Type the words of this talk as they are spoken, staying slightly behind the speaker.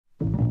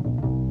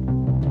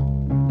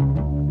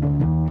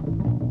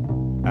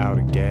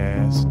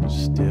gas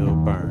still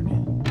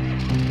burning.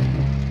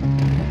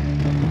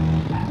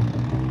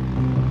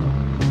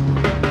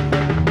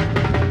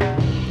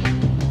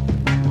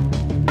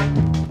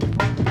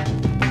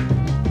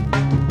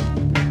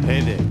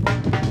 Hey there.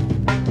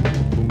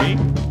 Who, me?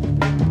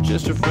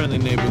 Just a friendly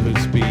neighborhood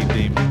speed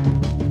demon.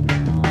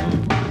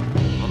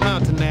 I'm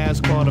out to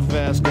NASCAR, the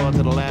fast car, to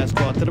the last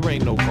car, till there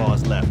ain't no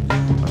cars left.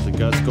 Let the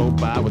gusts go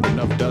by with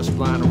enough dust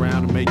flying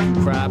around to make you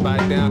cry,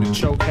 bite down, and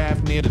choke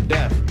half near to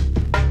death.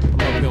 I'm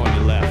up here on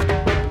your left.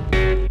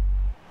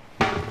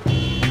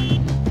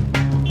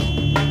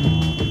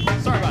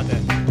 Sorry about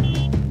that.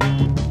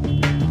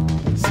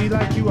 See,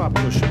 like you, I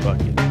push a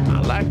bucket.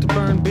 I like to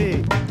burn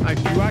big. Like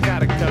you, I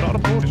gotta cut all the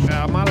bullshit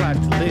out of my life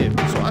to live.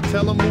 So I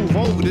tell them move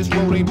over, this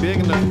road ain't big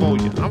enough for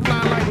you. I'm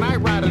flying like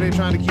Knight Rider, they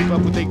trying to keep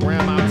up with their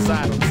grandma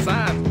outside.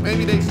 Besides,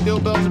 maybe they still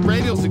belts and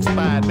radios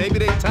expired. Maybe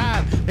they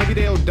tired. Maybe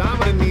their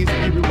odometer needs to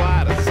be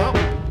rewired or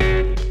something.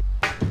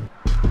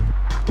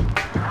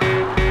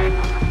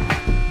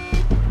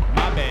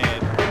 My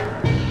bad.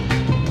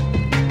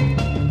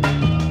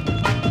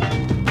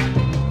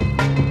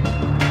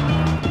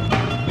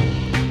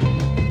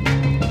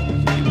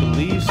 Can you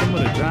believe some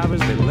of the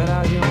drivers they let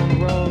out here on the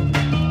road?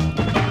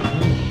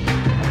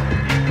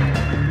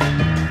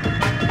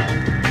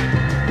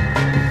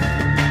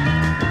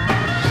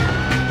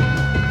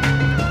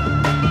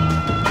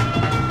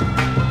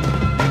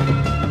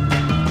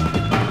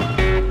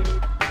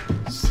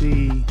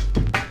 See,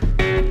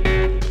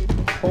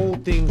 the whole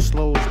thing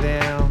slows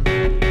down.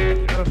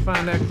 Gotta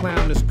find that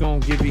clown that's gonna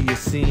give you your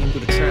scene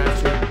with the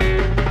traffic.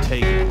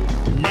 Take it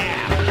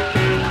now.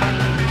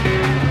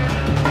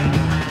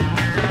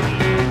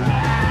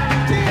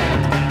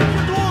 Damn, what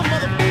you doing,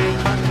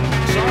 motherfucker?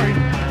 Sorry.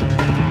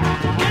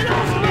 Get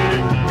off of me!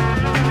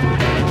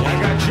 I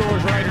got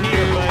yours right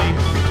here, buddy.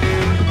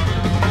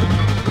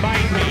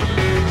 Bite me.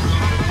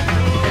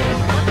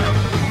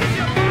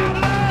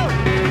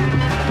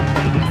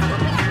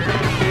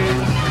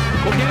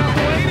 Well, get out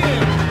the way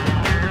then.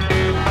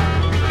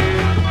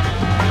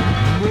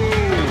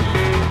 Move.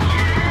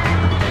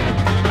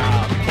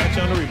 I'll catch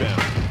you on the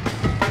rebound.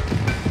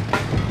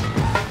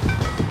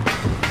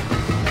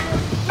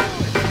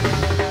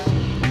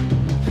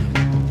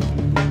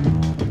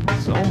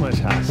 So much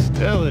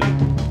hostility.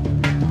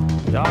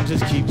 Y'all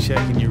just keep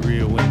checking your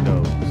rear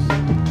windows.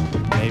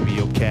 Maybe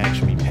you'll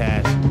catch me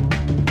passing.